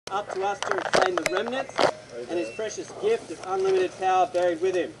up to us to reclaim the remnants and his precious gift of unlimited power buried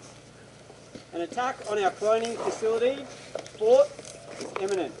with him. An attack on our cloning facility, fort, is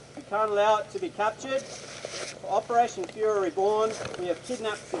imminent. We can't allow it to be captured. For Operation Fury Reborn, we have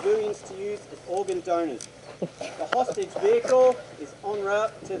kidnapped civilians to use as organ donors. The hostage vehicle is en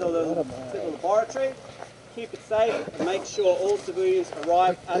route to the laboratory. Keep it safe and make sure all civilians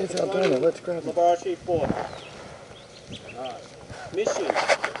arrive at the laboratory fort. Right. Mission.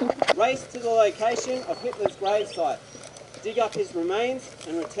 Race to the location of Hitler's gravesite. Dig up his remains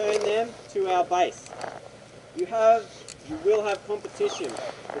and return them to our base. You will have competition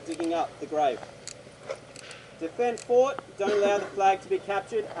for digging up the grave. Defend fort. Don't allow the flag to be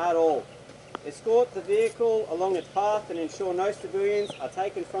captured at all. Escort the vehicle along its path and ensure no civilians are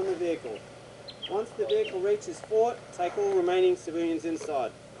taken from the vehicle. Once the vehicle reaches fort, take all remaining civilians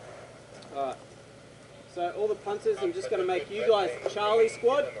inside. Alright. So all the punters, I'm just going to make you guys Charlie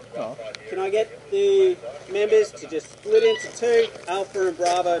squad. Oh. Can I get the members to just split into two, Alpha and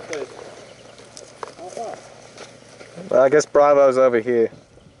Bravo, please? Alpha. Well, I guess Bravo's over here.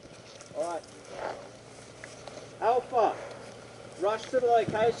 Alright. Alpha, rush to the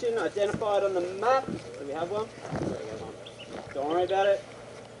location identified on the map. Do we have one? Don't worry about it.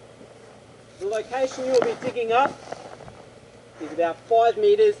 The location you'll be digging up is about 5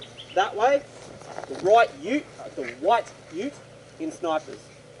 meters that way. The white ute in snipers.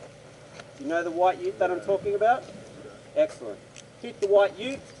 Do you know the white ute that I'm talking about? Excellent. Hit the white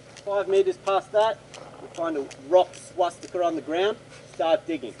ute, 5 meters past that, you'll find a rock swastika on the ground, start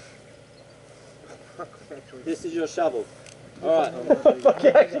digging. This is your shovel. Alright.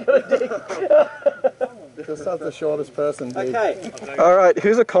 Just as the shortest person dig. Okay. Alright,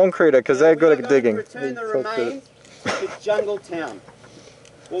 who's a concreter? Because they're good at digging. Return the remains to Jungle Town.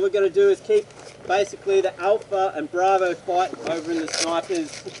 What we're going to do is keep basically the Alpha and Bravo fight over in the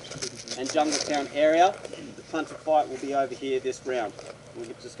Snipers and Jungle Town area. The Punter fight will be over here this round. We're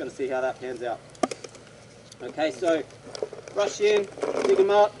just going to see how that pans out. Okay, so rush in, dig them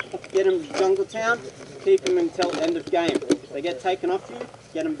up, get them to Jungle Town, keep them until end of game. If they get taken off you,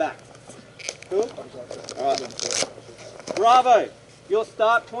 get them back. Cool? Alright. Bravo, your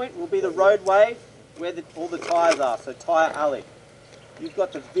start point will be the roadway where all the tyres are, so tyre alley. You've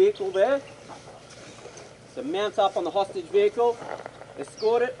got the vehicle there, so mount up on the hostage vehicle,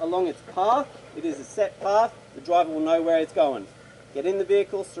 escort it along its path. It is a set path, the driver will know where it's going. Get in the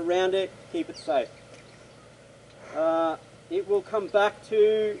vehicle, surround it, keep it safe. It will come back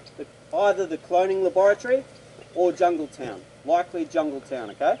to either the cloning laboratory or Jungle Town, likely Jungle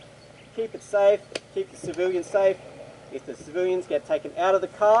Town, okay? Keep it safe, keep the civilians safe. If the civilians get taken out of the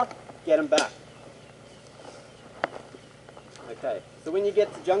car, get them back. Okay, so when you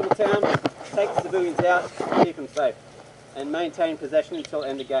get to Jungle Town, take the civilians out, keep them safe, and maintain possession until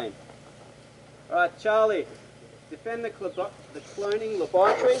end of game. Alright, Charlie, defend the cloning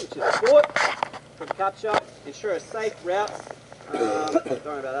laboratory, which is fort, from capture, ensure a safe route. Don't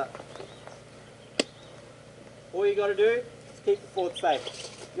worry about that. All you got to do is keep the fort safe.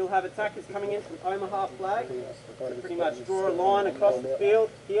 You'll have attackers coming in from Omaha flag. So pretty much draw a line across the field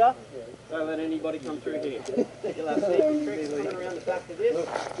here. Don't let anybody come through here. You'll have sneaky tricks coming around the back of this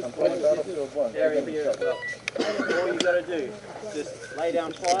area here as well. All you got to do is just lay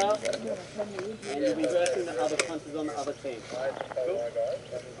down fire and you'll be versing the other punters on the other team. Cool?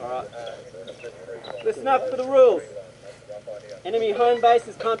 Alright. Listen up for the rules. Enemy home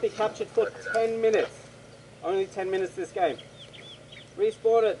bases can't be captured for 10 minutes. Only 10 minutes this game.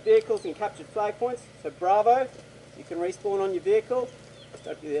 Respawn at vehicles and captured flag points. So Bravo, you can respawn on your vehicle.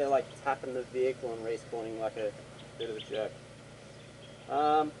 Don't be there like tapping the vehicle and respawning like a bit of a jerk.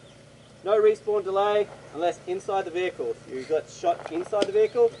 No respawn delay unless inside the vehicle. If you got shot inside the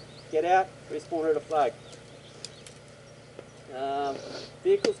vehicle, get out, respawn at a flag.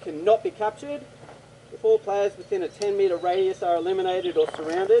 Vehicles cannot be captured. If all players within a 10-meter radius are eliminated or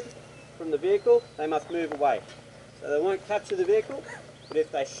surrounded from the vehicle, they must move away. So they won't capture the vehicle, but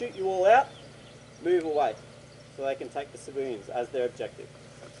if they shoot you all out, move away so they can take the civilians as their objective.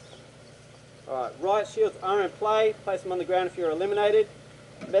 Alright, riot shields are in play. Place them on the ground if you're eliminated.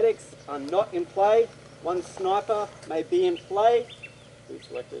 Medics are not in play. One sniper may be in play. Who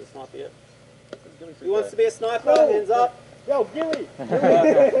selected a sniper yet? Who wants to be a sniper? Hands up. Yo, Gilly!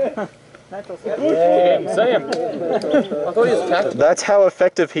 Yeah, Sam. I thought he was tactical. That's how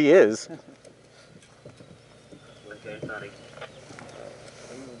effective he is.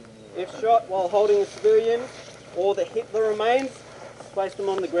 If shot while holding a civilian or the Hitler remains, place them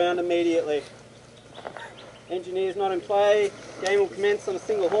on the ground immediately. Engineers not in play. Game will commence on a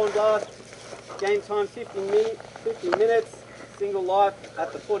single horn blast. Game time 50 minutes. single life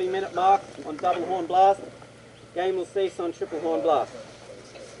at the 40-minute mark on double horn blast. Game will cease on triple horn blast.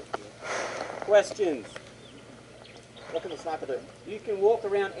 Questions? What can the sniper do? You can walk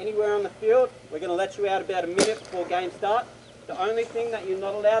around anywhere on the field. We're going to let you out about a minute before game start. The only thing that you're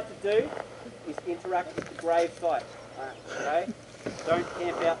not allowed to do is interact with the grave site. Okay? Don't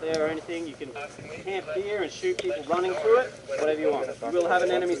camp out there or anything. You can camp here and shoot people running through it, whatever you want. You will have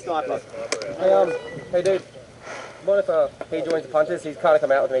an enemy sniper. Hey dude, what if he joins the punters? He's kind of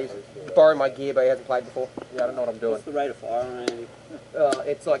come out with me. He's borrowing my gear, but he hasn't played before. Yeah, I don't know what I'm doing. What's the rate of fire on anything?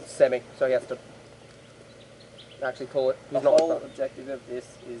 It's like semi, so he has to actually pull it. The whole objective of this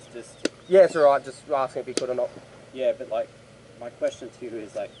is just... Yeah, it's alright, just asking if he could or not. Yeah, but like, my question to you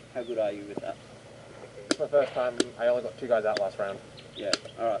is like, how good are you with that? It's my first time. I only got 2 guys out last round. Yeah,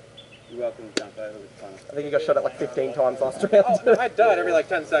 alright. You're welcome to jump over with fun. I think he got shot at like 15 times last round. Oh, I died every like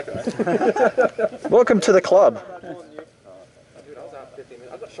 10 seconds. Welcome to the club. Dude, I was out 15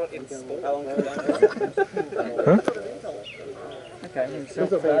 minutes. I got shot in spawn. How long have you done? Okay, so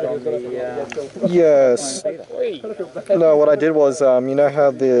feed on the, Yes. No, what I did was, you know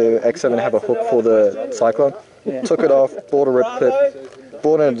how the X7 have a hook for the Cyclone? Yeah. Took it off, bought a rip clip,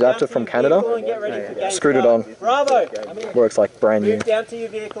 bought an adapter from Canada, screwed it on. Bravo! Works like brand new. Move down to your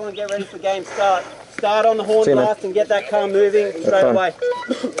vehicle and get ready for game start. Start on the horn See you, blast and get that car moving straight fun. away.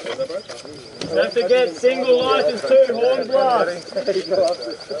 Don't forget, single life is 2 horn blast.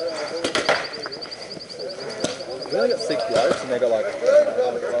 We only got 6 blokes and they got like...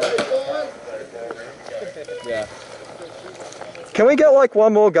 Yeah. Can we get like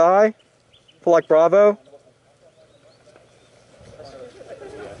one more guy for like Bravo?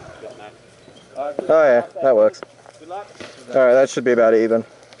 Oh yeah, that works. Good luck. Alright, that should be about even.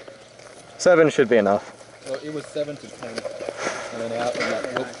 7 should be enough. Well, it was 7 to 10. And then out and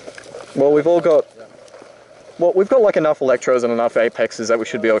that look. Well, we've all got... Well, we've got like enough electros and enough apexes that we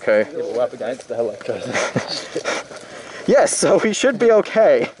should be okay. Yeah, but we're up against the electros. Yes, so we should be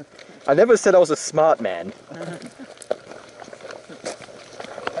okay. I never said I was a smart man.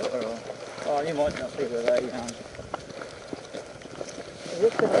 oh, you might not be with that,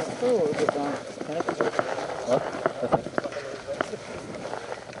 look at that school, is it on mechanical? What?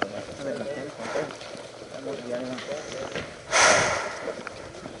 I think mechanical. That might be the only one.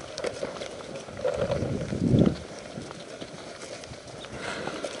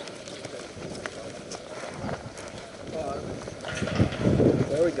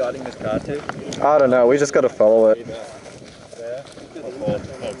 Where are we guiding this car to? I don't know, we just got to follow it.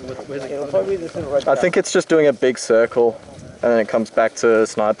 I think it's just doing a big circle and then it comes back to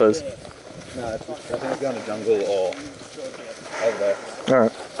snipers. No, I think it's going to jungle or over there.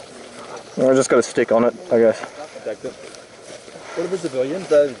 Alright. We're just got to stick on it, I guess. Objective. What are the civilians?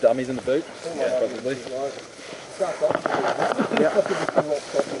 Those dummies in the boot? Yeah, probably.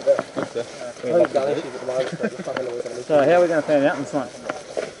 So how are we going to fan out in front?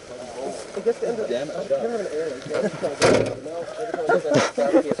 It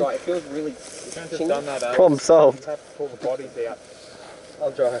feels really... Done that out. Problem solved. Have to pull the bodies out.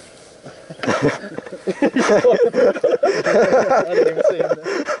 I'll try. I didn't even see him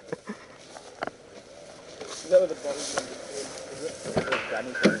there. Is that where the bodies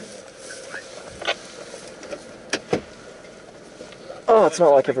Oh, it's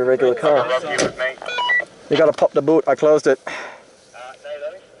not like every regular car. You gotta pop the boot, I closed it.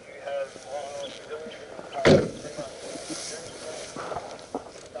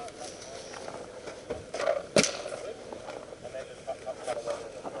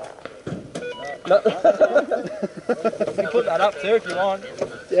 You can put that up too if you want.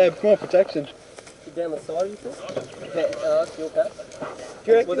 Yeah, more protection. Down the side, you think? Steel cap.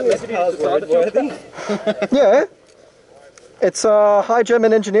 Do you reckon this car's roadworthy? Yeah. It's high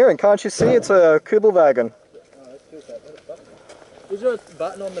German engineering, can't you see? It's a Kubelwagen. Is there a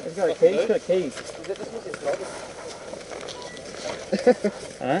button on the... It's got a key, it's got keys. Is it just with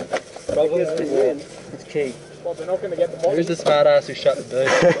this Alright? Probably. It's key. Well, they're not going to get the mod. Who's the smart ass who shut the boot?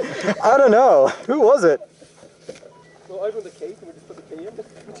 I don't know. Who was it? We'll open the key, can we just put the key in? Just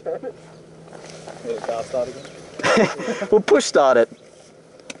turn it. Will the car start again? We'll push start it.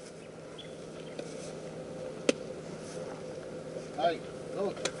 Hey,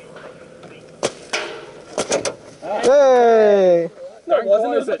 look. Hey! No, it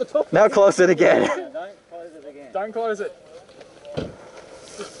wasn't. It was at the top. Now close it again. Don't close it again. Don't close it.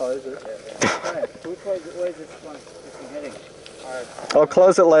 Just close it. We'll close it. Where's this one? What's the heading? I'll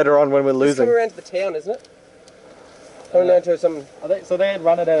close it later on when we're It's losing. coming around to the town, isn't it? Coming down to some... So they're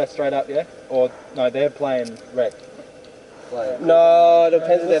running at us straight up, yeah? Or, no, they're playing wreck. No, it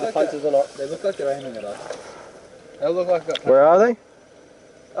depends if they're the punters or not. They look like they're aiming at us. They look like that. Where are they?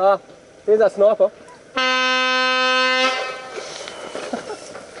 Here's that sniper.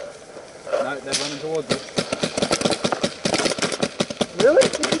 No, they're running towards us. Really?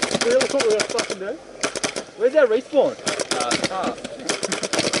 Really what we're gonna fucking do? Where's our respawn?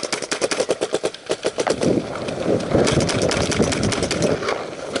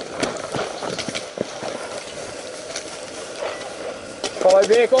 Follow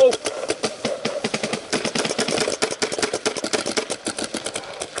vehicle.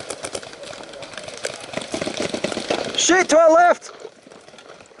 Shit, to our left!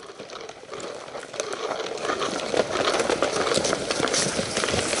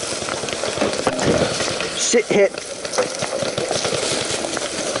 Shit hit.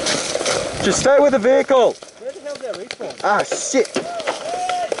 Just stay with the vehicle. Where the hell's our respawn? Ah, shit.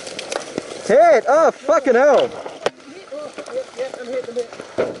 Hit! Oh, fucking hell. Yep, I'm hit. What the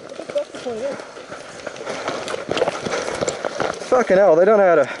fuck's the point of this? Fucking hell, they don't know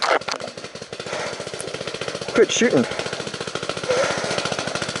how to quit shooting.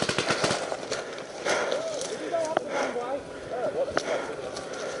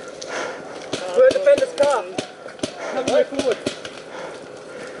 We're at defender's car. Have a way forward.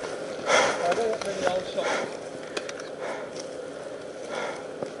 I don't want many old shots.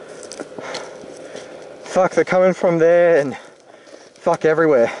 Fuck, they're coming from there and fuck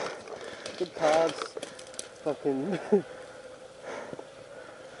everywhere. Good cards. Fucking. Have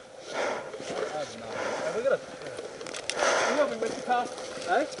we got a... You help me with the car,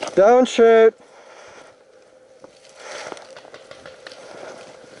 eh? Don't shoot.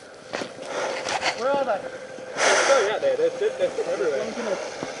 Where are they? They're going out there. They're sitting everywhere.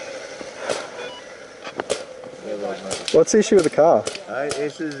 What's the issue with the car?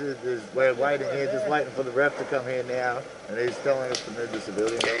 This is we're waiting here, just waiting for the ref to come here now, and he's telling us to move the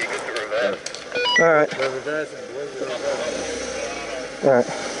civilian. Alright, We're reversing. alright.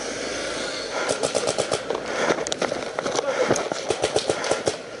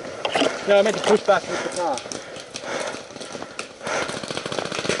 No, I meant to push back with the car.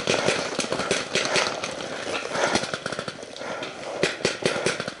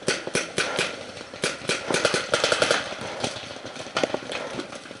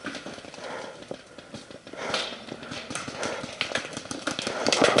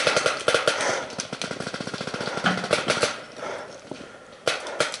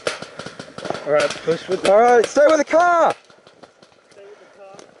 Alright, push with the... Alright, stay with the car!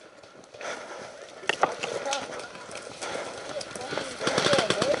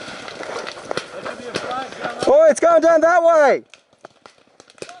 Oh, it's going down that way!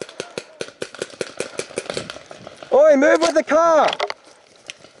 Oi, move with the car!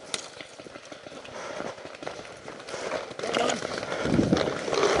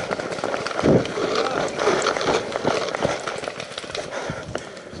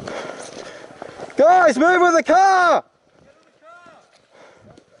 Guys, move with the car!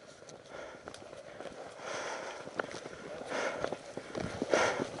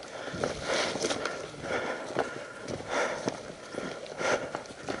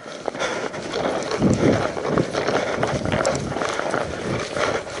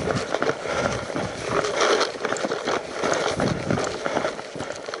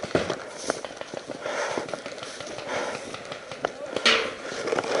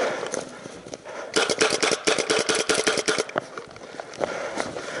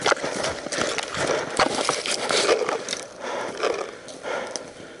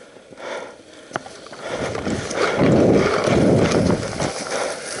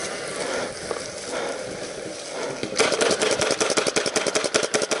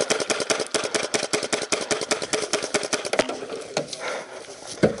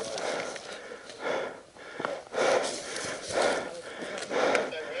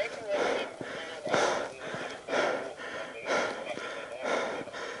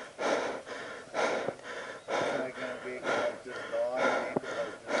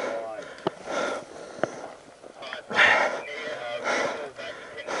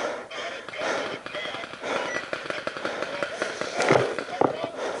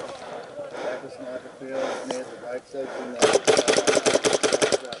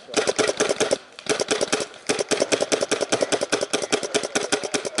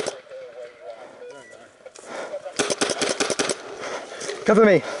 Cover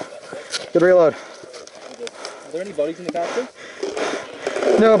me. Good reload. Are there any bodies in the car, please?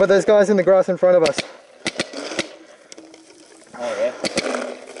 No, but there's guys in the grass in front of us. Oh, yeah.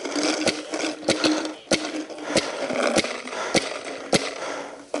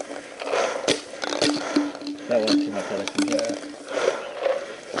 That wasn't too much, I think.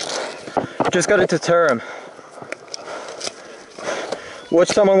 Just got to deter him. Watch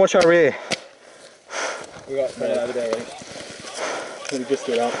someone watch our rear. We got someone over there, right? He just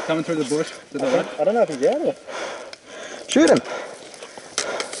stood up. Coming through the bush to the left. I don't know if he's out or... Shoot him!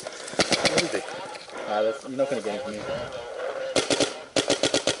 Where is he? You're not going to get him from here.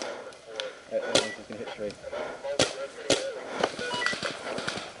 He's just going to hit tree.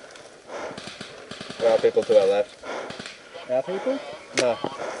 There are people to our left. Our people? No.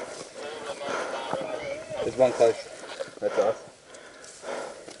 There's one close. That's us.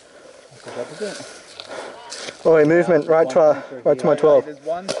 Oh, wait, movement right to my 12. There's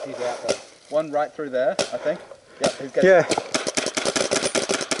one, he's out though. One right through there, I think. Yep, he's getting. Yeah.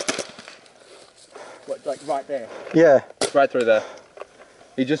 What, like right there? Yeah. Right through there.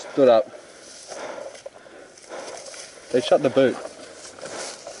 He just stood up. They shut the boot.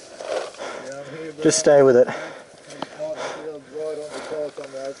 Just stay with it.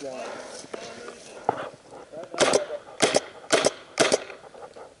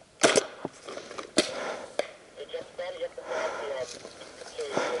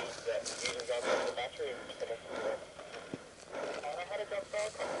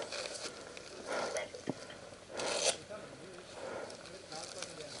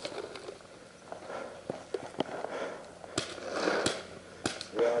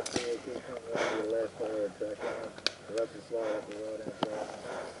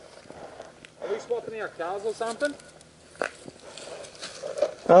 Are we swapping our cars or something?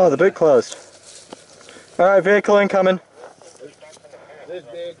 Oh, the boot closed. Alright, vehicle incoming. This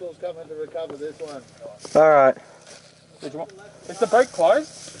vehicle's coming to recover this one. Alright. Is the boat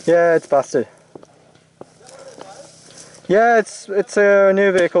closed? Yeah, it's busted. Yeah, it's a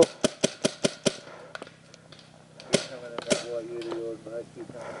new vehicle.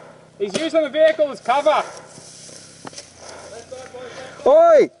 He's using the vehicle as cover.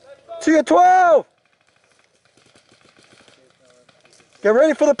 Oi! To your 12! Get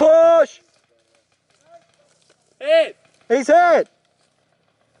ready for the push! Hit! He's hit!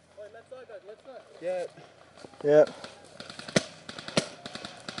 Yeah. Yep.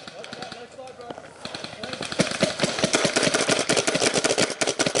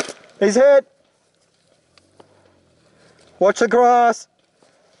 He's hit! Watch the grass!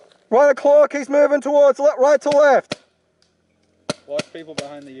 Right o'clock, he's moving towards right to left. Watch people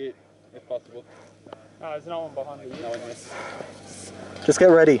behind the ute, if possible. No, there's no one behind you. No one is. Just get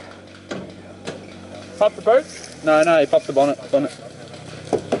ready. Pop the boat? No, he popped the bonnet.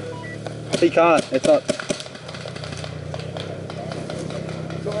 He can't, it's not.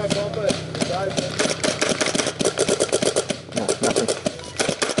 No, nothing.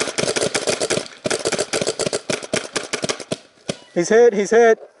 He's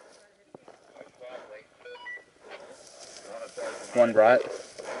hit. One right.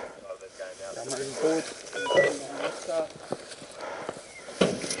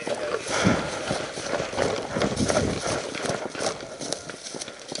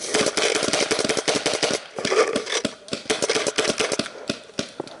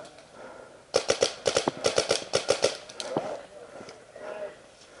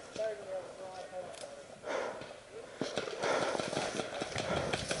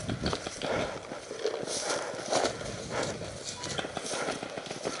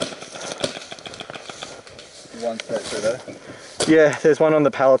 One straight through there. Yeah, there's one on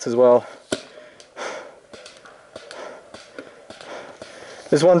the pallets as well.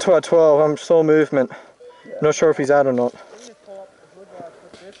 There's one to our 12, I'm saw movement. Not sure if he's out or not.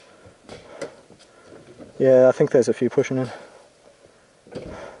 Yeah, I think there's a few pushing in.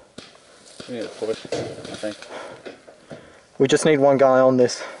 We need a push, I think. We just need one guy on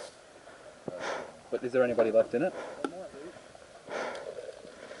this. But is there anybody left in it?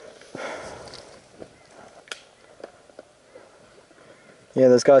 Yeah,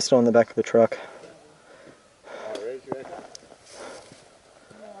 there's guys still in the back of the truck.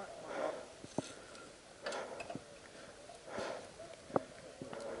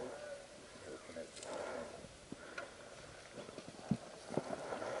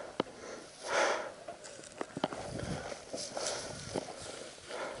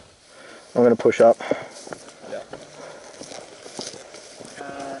 I'm going to push up. Yeah.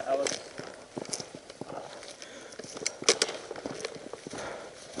 Alex.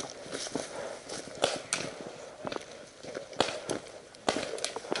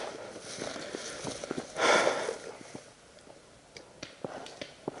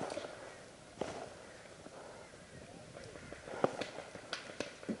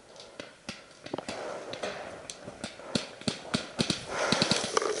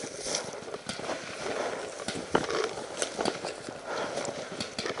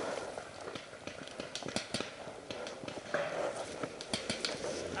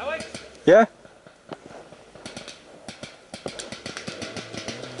 Yeah?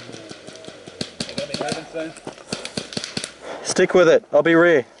 Stick with it. I'll be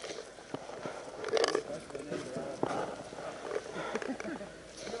rear.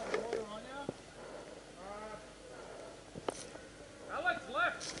 Alex,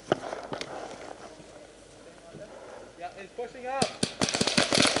 left. Yeah, he's pushing up.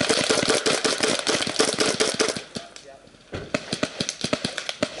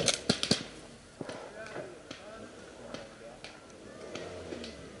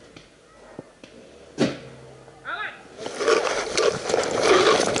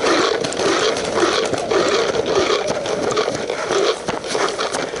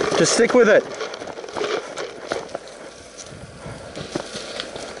 Just stick with it.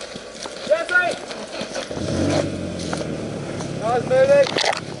 Jesse! Nice moving.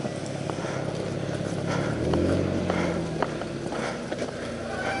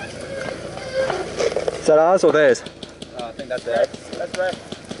 Is that ours or theirs? Oh, I think that's it. That's right.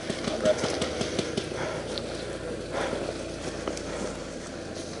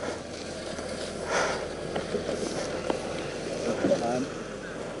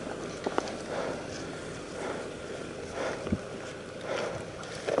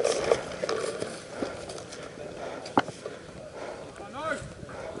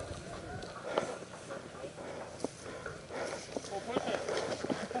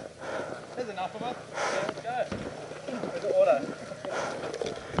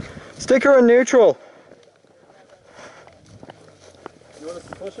 Sticker and neutral. You want us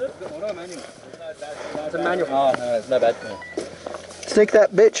to push it? Auto or manual? It's a manual. Oh, no, it's no bad. Stick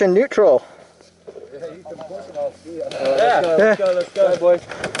that bitch in neutral. Yeah, you can push it, I'll see. Let's go, boys.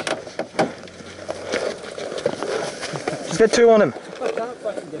 Just get two on him.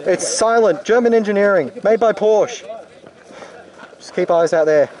 It's silent. German engineering. Made by Porsche. Just keep eyes out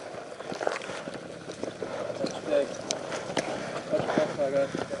there.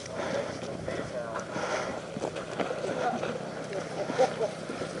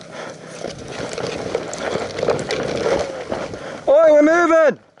 Oi, we're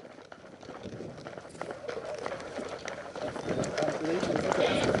moving!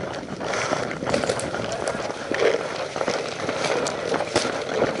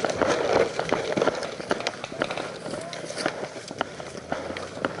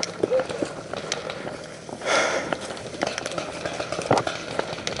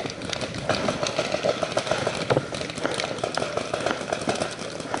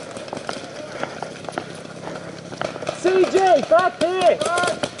 CJ, back here!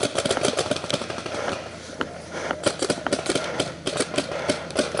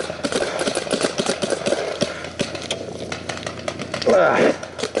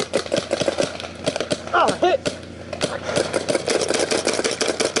 Oh, hit!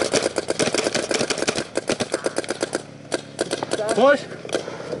 Push!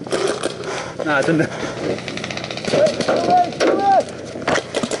 No, it didn't.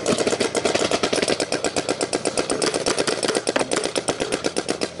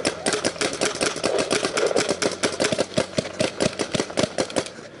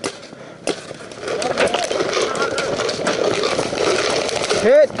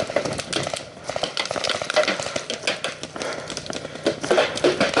 Hit!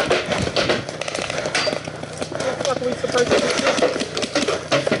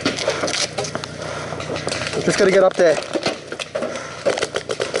 Just gotta get up there.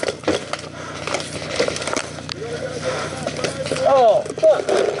 Oh, fuck!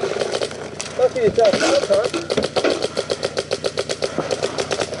 Lucky yourself that time.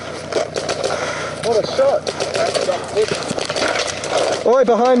 What a shot! Oi,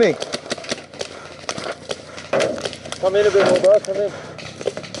 behind me! Come in a bit more, bro. Come in.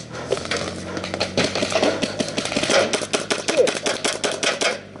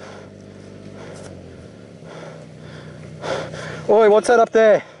 Oi, what's that up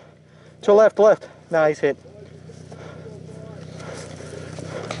there? To your left, left. No, he's hit.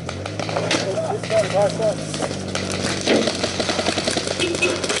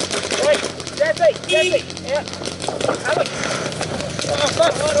 Hey, Jesse, out. Alex. Oh,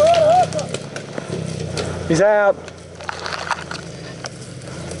 fuck. He's out.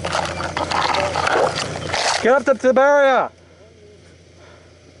 Get up to the barrier.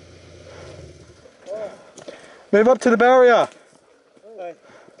 Move up to the barrier.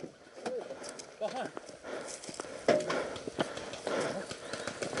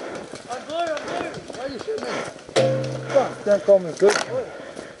 I'm blue. Why are you shooting me? Fuck, don't call me good.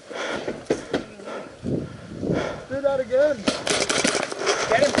 Do that again.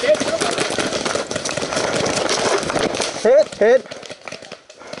 Get him, Hit.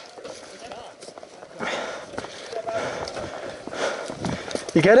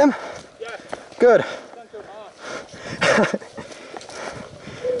 You get him? Yeah. Good.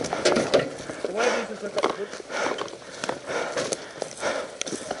 One of these is like a good.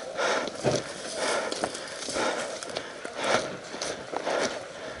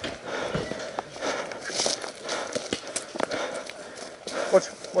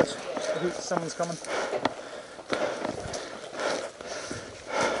 Watch, someone's coming.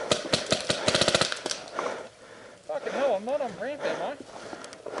 Fucking hell, I'm not on ramp, am I?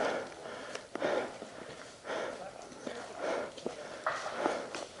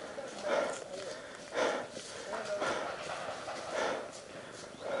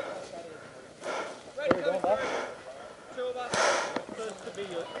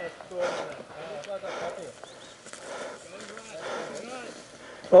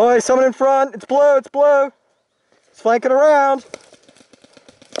 Oi, someone in front. It's blue, it's blue. It's flanking around.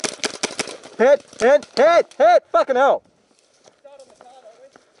 Hit. Fucking hell.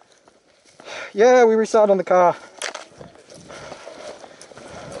 Yeah, we restarted on the car.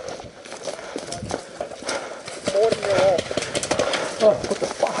 Oh, what the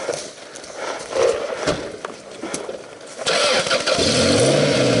fuck?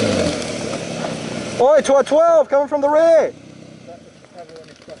 Oi, 12 coming from the rear.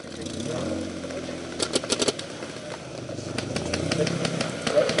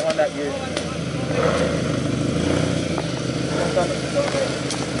 Behind that U.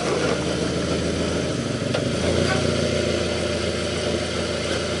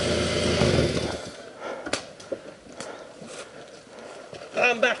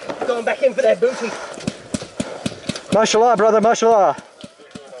 I'm back. Going back in for that booty. Mashallah, brother, mashallah.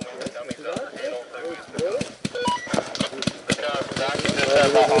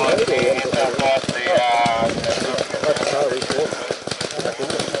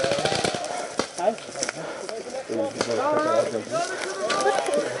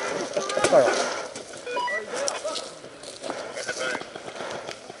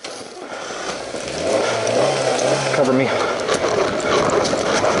 Cover me.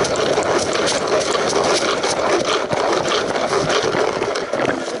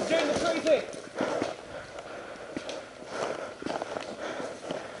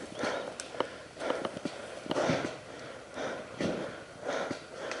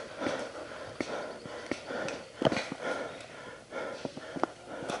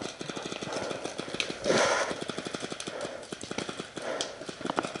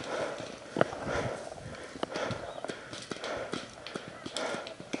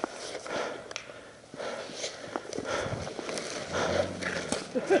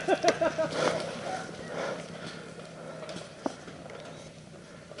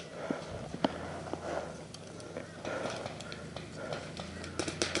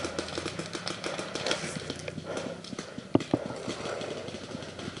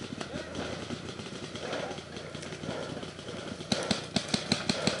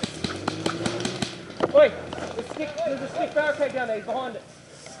 Wait, there's a stick barricade down there, he's behind it.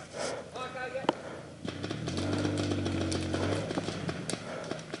 Okay, yeah.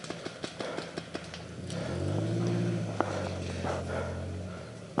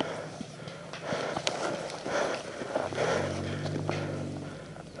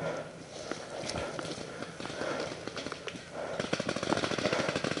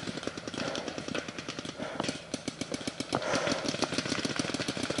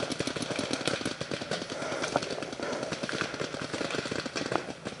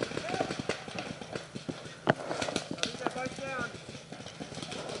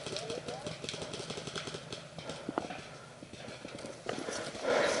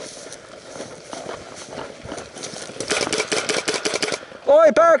 Oi,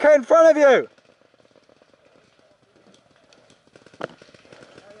 barricade in front of you!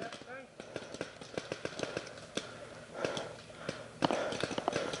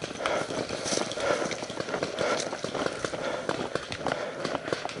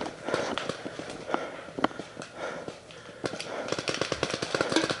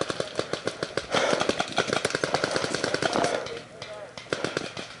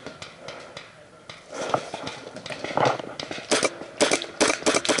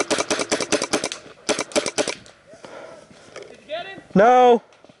 No!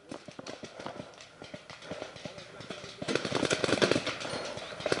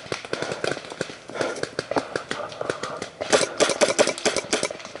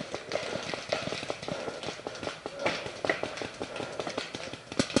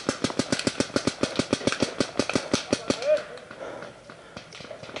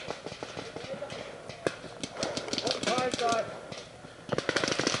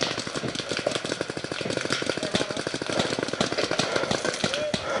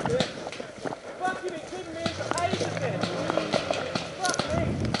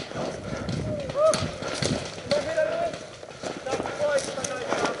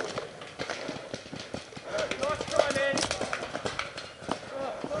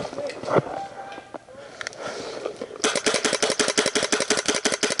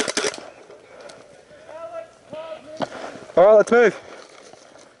 let's move.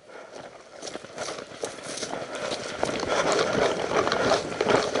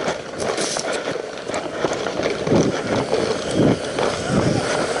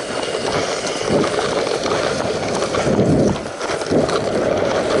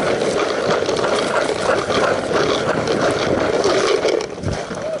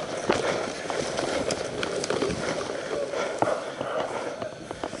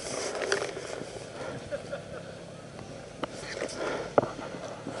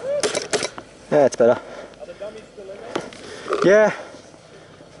 Yeah, it's better. Are the dummies still in there? Yeah.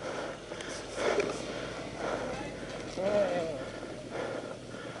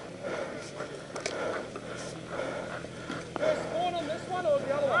 Spawn on this one or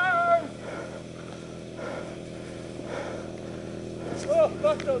the other one? Oh,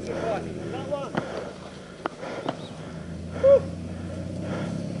 fuck those guys. That one. Woo.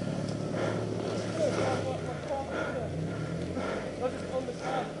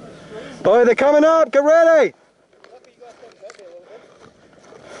 Boy, they're coming up. Get ready.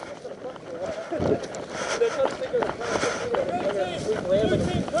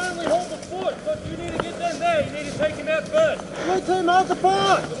 Currently hold the fort, but you need to get them there. You need to take him out first. Red team, hold the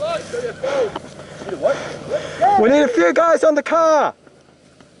fort. We need a few guys on the car.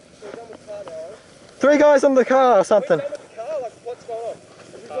 3 guys on the car or something.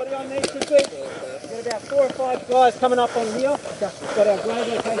 Everybody on these should be. We've got about 4 or 5 guys coming up on here. We've got our grave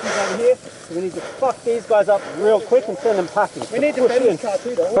locations over here. So we need to fuck these guys up real quick and send them packing. We need to push in.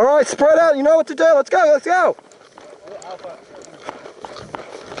 All right, spread out. You know what to do. Let's go. Let's go.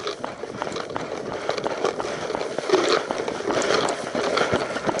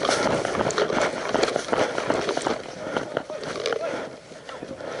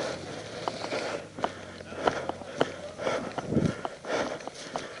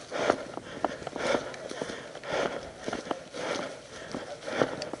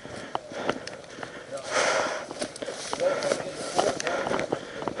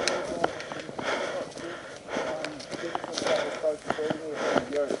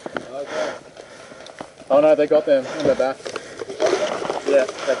 Oh no, they got them on their back. Yeah,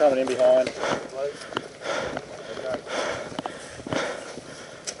 they're coming in behind.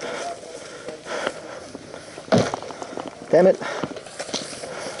 Damn it.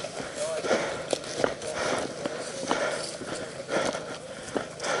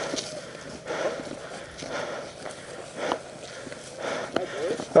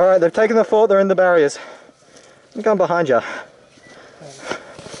 All right, they've taken the fort. They're in the barriers. I'm going behind you.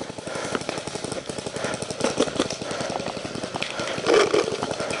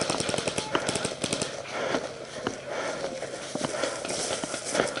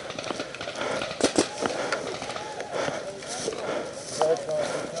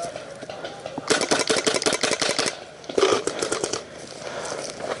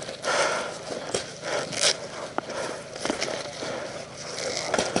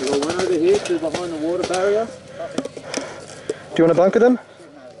 We got one over here to behind the water barrier. Do you want to bunker them?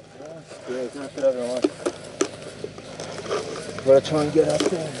 Yeah, he's going to fit over the line. Gotta try and get up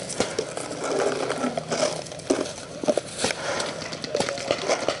there.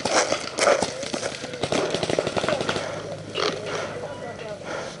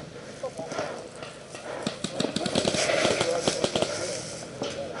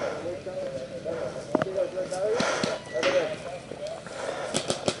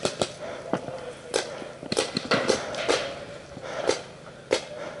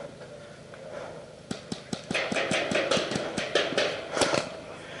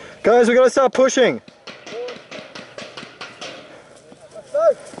 Guys, we got to start pushing.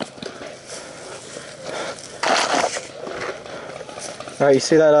 All right, you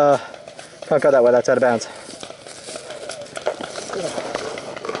see that? Can't go that way. That's out of bounds. I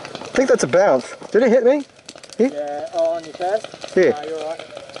think that's a bounce. Did it hit me? Yeah, oh, on your chest? Here. No, you're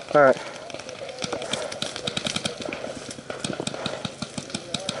alright. All right.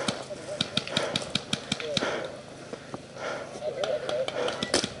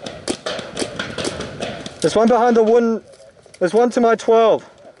 There's one behind the wooden. There's one to my 12.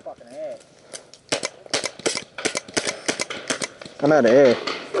 Fucking air. I'm out of air.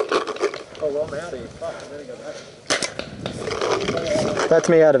 Oh, well, I'm out of here. Fuck, I better go back. That's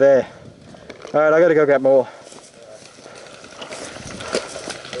me out of air. All right, I got to go get more.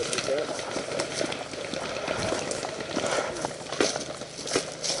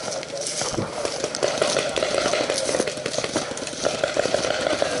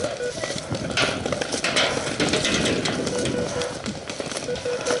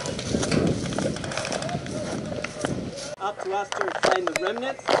 Up to us to reclaim the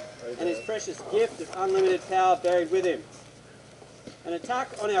remnants and his precious gift of unlimited power buried with him. An attack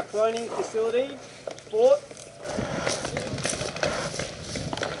on our cloning facility, fort.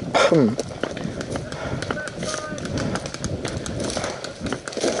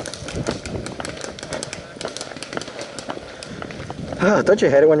 Don't you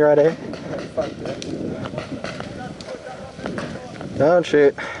hate it when you're out here? Don't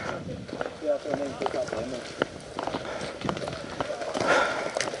shoot.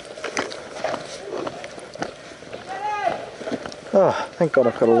 Oh, thank God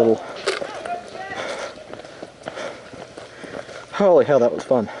I've got a little... Holy hell, that was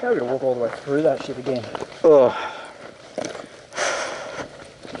fun. Now we're gonna walk all the way through that shit again. Oh.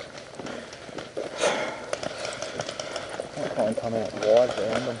 I'll try and come out wide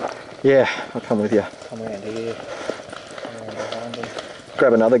around them. Yeah, I'll come with you. Come around here. Come around behind them.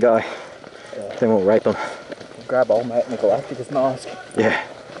 Grab another guy. Yeah. Then we'll rape him. We'll grab old mate Galacticus mask. Yeah.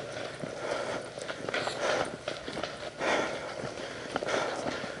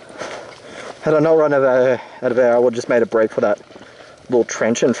 Had I not run out of air, I would have just made a break for that little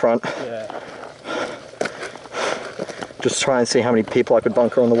trench in front. Yeah. Just try and see how many people I could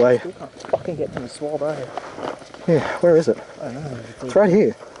bunker on the way. Still can't fucking get to the swab, eh? Yeah, where is it? I don't know. It's right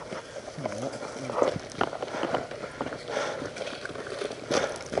here.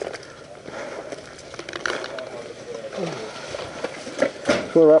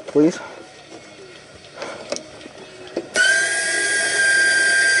 Fill her up, please.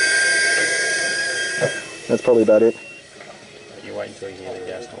 That's probably about it. You wait until you hear the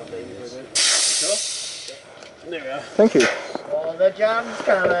gas not leaving this. There we go. Thank you. All the jumps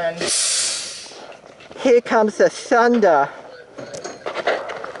coming. Here comes the thunder.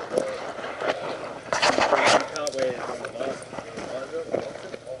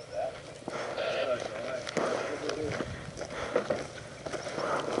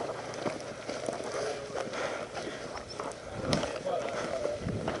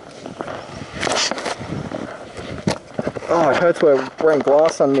 Oh, it hurts wearing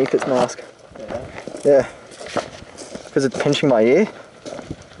glass underneath its mask. Yeah. Because it's pinching my ear.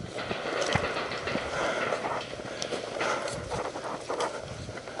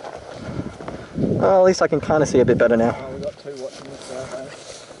 Oh, at least I can kind of see a bit better now. Oh, we got two watching this out, mate.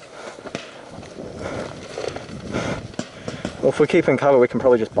 Well, if we keep in cover, we can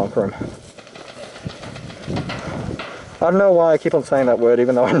probably just bunker him. I don't know why I keep on saying that word,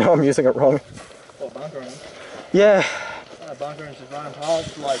 even though I know I'm using it wrong. What, bunkering them? Yeah. Bunkering just running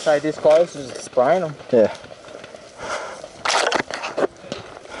past, like say this close, just spraying them. Yeah.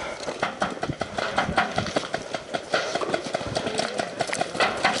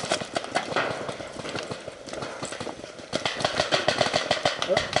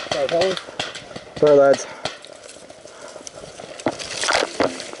 Sorry, lads.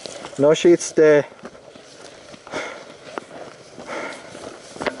 No sheets there.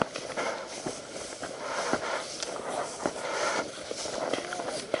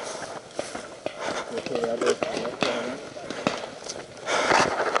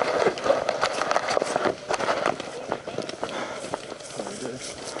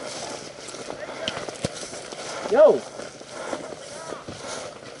 Yo!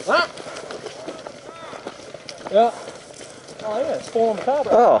 What? Yeah. Oh yeah, it's falling on the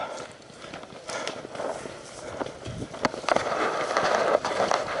carpet. Oh.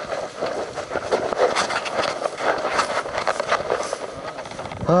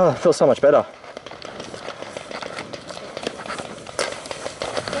 Oh, I feel so much better.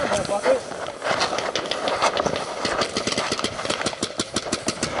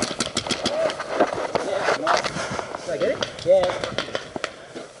 Did I get it? Yeah.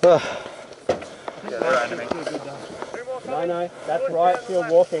 No, that's right, shield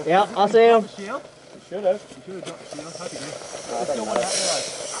walking. Yeah, I see him. Shield? Should have. You should have got the shield. Happy days.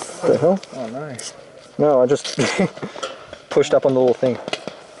 What the hell? Oh no. No, I just pushed up on the little thing.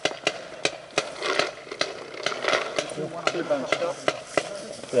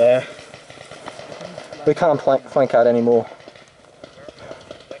 Yeah. We can't flank out anymore.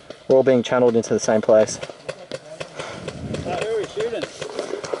 We're all being channeled into the same place. Who are we shooting?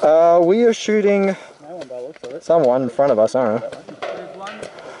 We are shooting No one by the looks of it. someone in front of us, I don't know. There's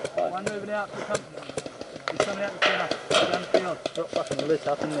one moving out. He's coming out the centre. Down the field. Got fucking lit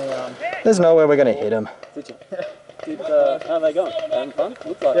up in the There's nowhere we're going to hit him. How are they going? Having fun?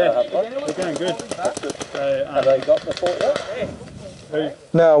 Looks like they have fun. They're going good. That's good. So, Have they got the fort yet?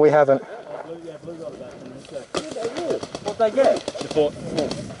 No, we haven't. Blue got it back from this guy. What'd they get? The fort.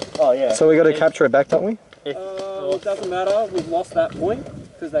 Oh yeah. So we got to capture it back, don't we? It doesn't matter. We've lost that point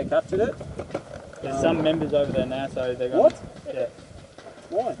because they captured it. There's some members over there now, so they're going. What? Yeah.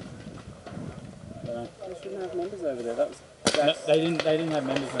 Why? They shouldn't have members over there. That was That's, They didn't have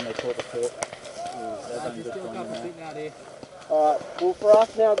members when they taught the fort. They've only just gone in now. sitting out here. Alright, well for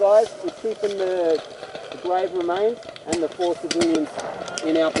us now guys, we're keeping the grave remains and the 4 civilians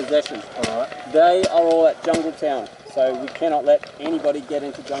in our possession. Alright. They are all at Jungletown, so we cannot let anybody get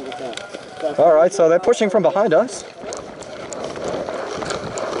into Jungletown. So Alright, so they're pushing from behind us.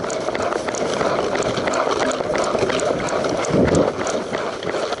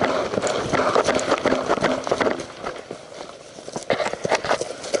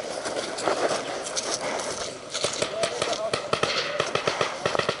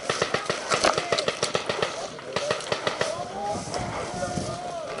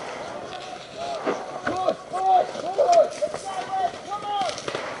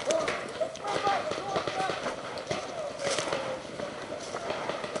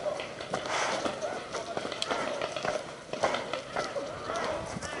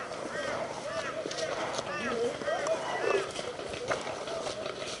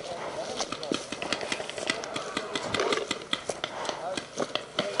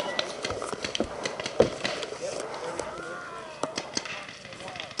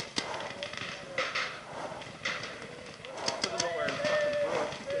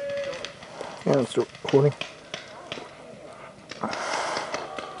 Yeah, I'm still recording.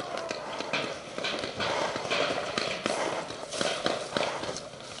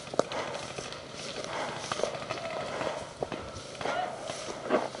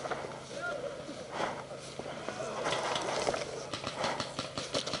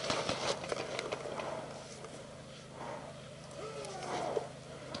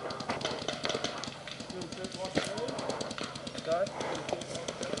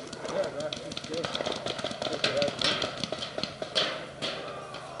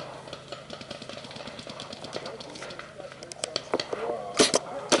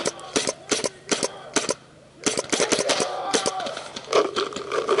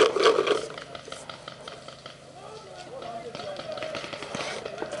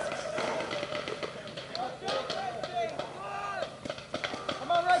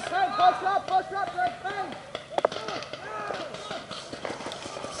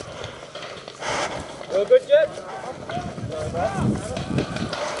 You good, Jet?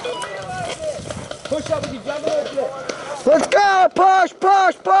 Push up with your juggle, Jet. Let's go! Push,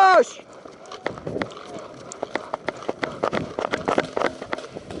 push, push!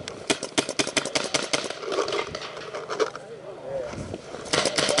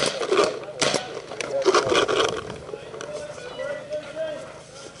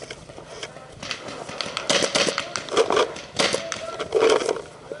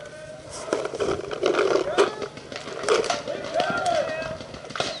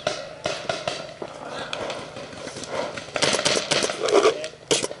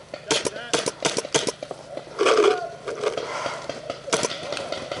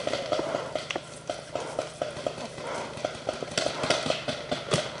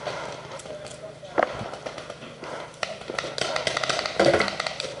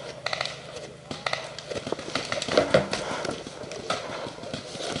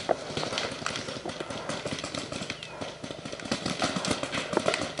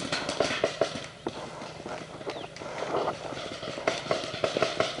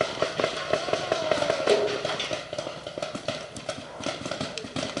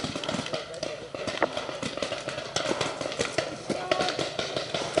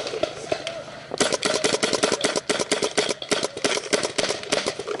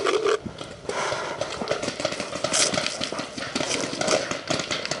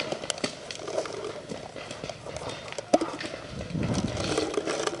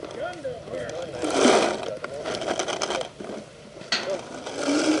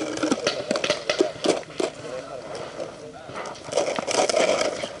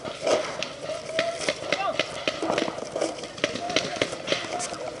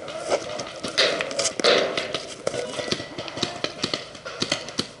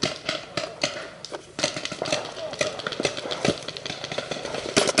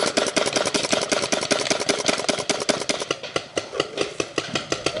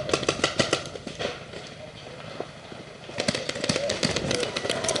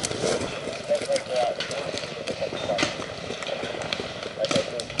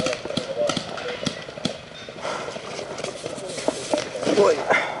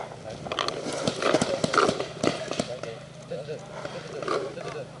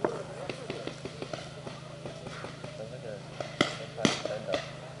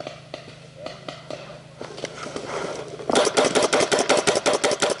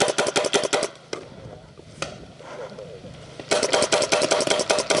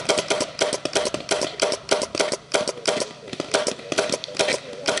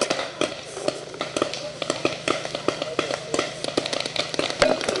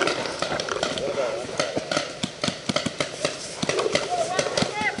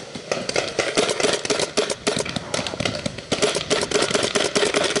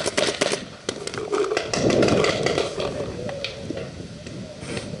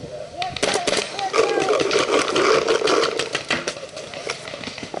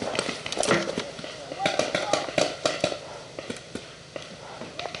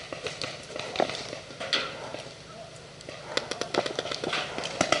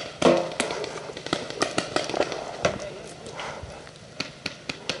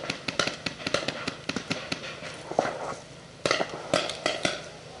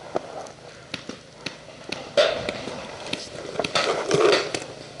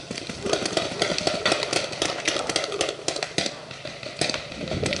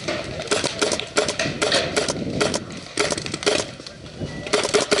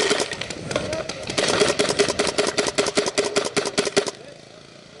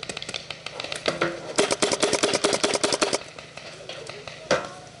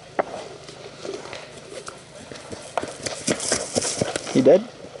 he dead?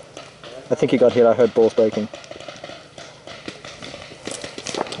 I think he got hit. I heard balls breaking.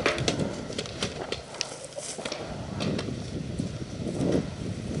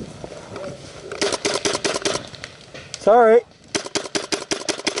 Sorry.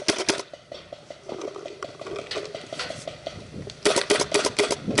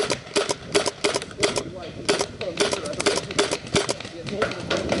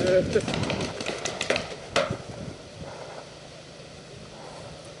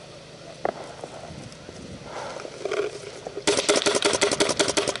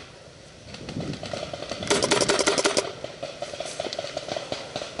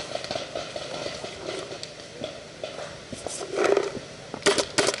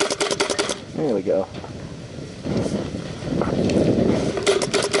 There we go.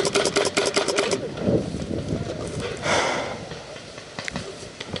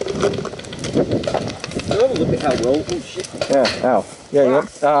 Have a look at how well. Oh shit. Yeah, ow. Yeah, you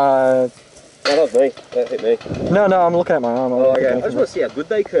want, Oh, that was me. That hit me. no, I'm looking at my arm. Oh, okay. I just want to see how good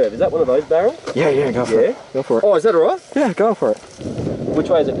they curve. Is that one of those barrels? Yeah, go for it. Go for it. Oh, is that alright? Yeah, go for it. Which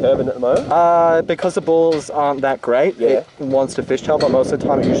way is it curving at the moment? Because the balls aren't that great, Yeah. it wants to fishtail, but most of the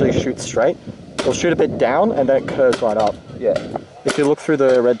time it usually shoots straight. It'll shoot a bit down and then it curves right up. Yeah. If you look through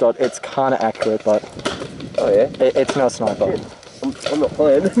the red dot, it's kind of accurate, but Oh yeah. it's no sniper. I'm not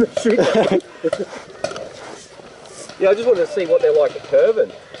playing. Shoot. Yeah, I just wanted to see what they're like at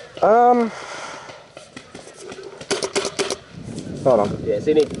curving. Hold on. Yeah, so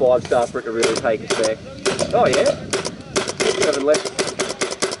you need 5 stars for it to really take effect. Oh yeah. 7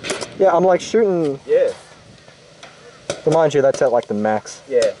 left. Yeah, I'm like shooting, Yeah. but mind you, that's at like the max.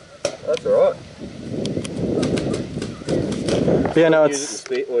 Yeah. That's alright. But yeah, no, Use it it's, to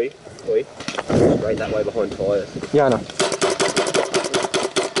speed. Oi. Straight that way behind tyres. yeah, I know.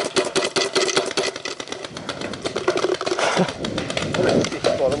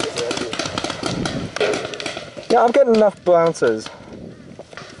 Yeah, I'm getting enough bounces.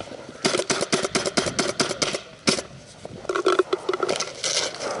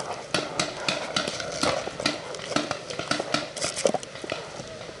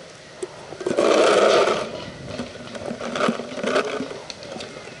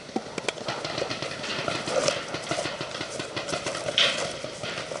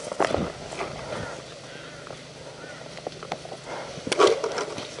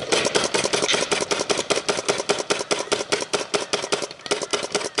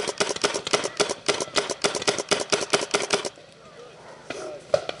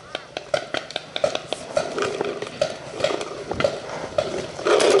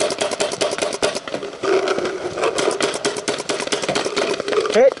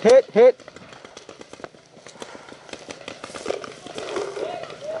 Hit.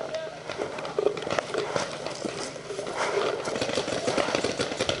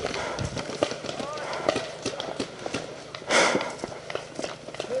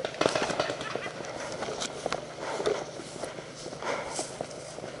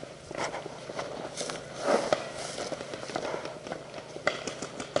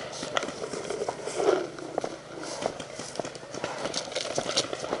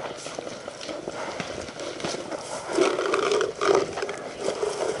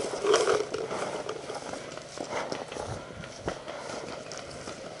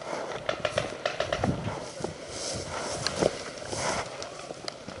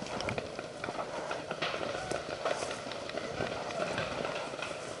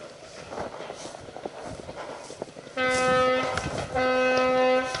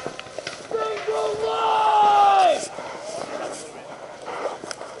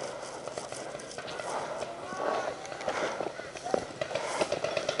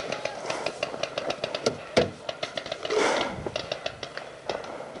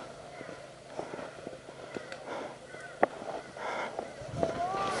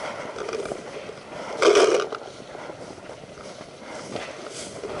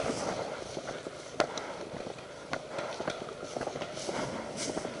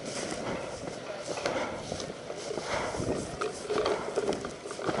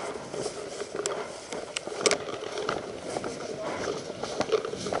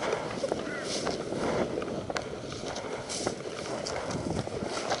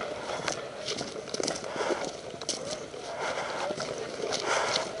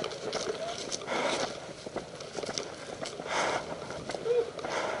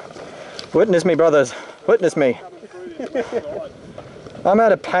 Witness me, brothers. Witness me. I'm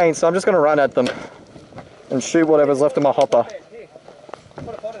out of paint, so I'm just going to run at them and shoot whatever's left in my hopper.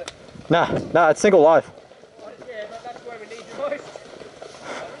 Nah, it's single life. Yeah, but that's where we need you most.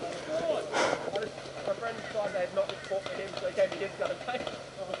 My friend decided they had not just fought for him, so he gave me his gun and paint.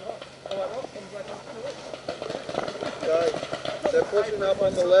 pushing up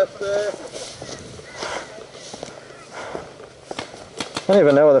on the left there. I don't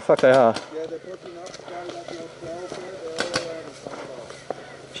even know where the fuck they are. Yeah, they're pushing up, starting up the old 12 there. They're all around in front of us.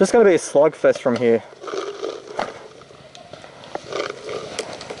 It's just going to be a slugfest from here.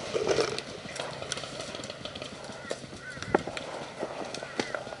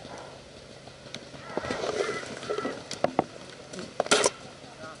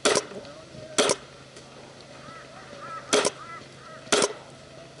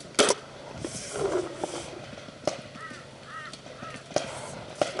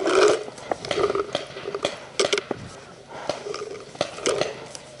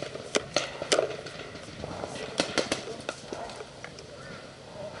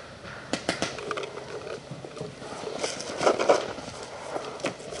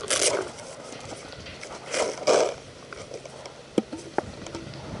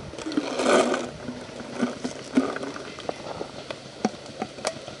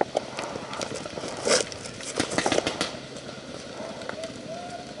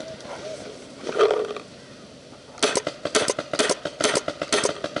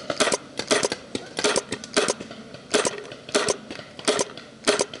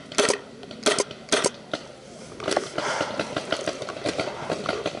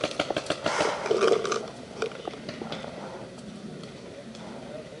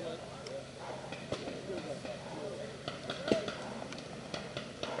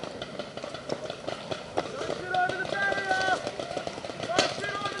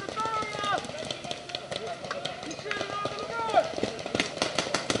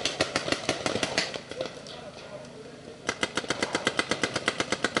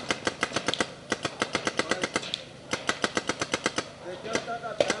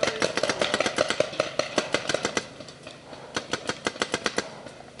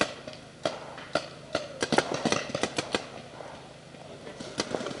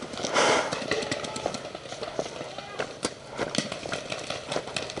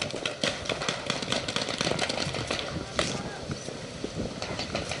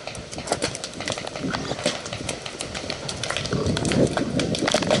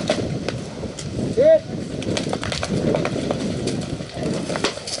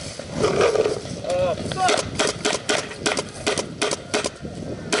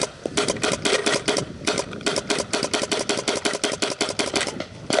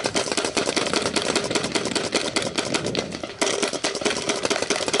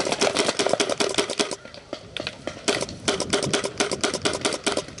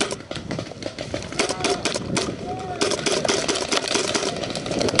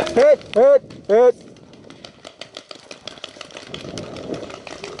 Hit!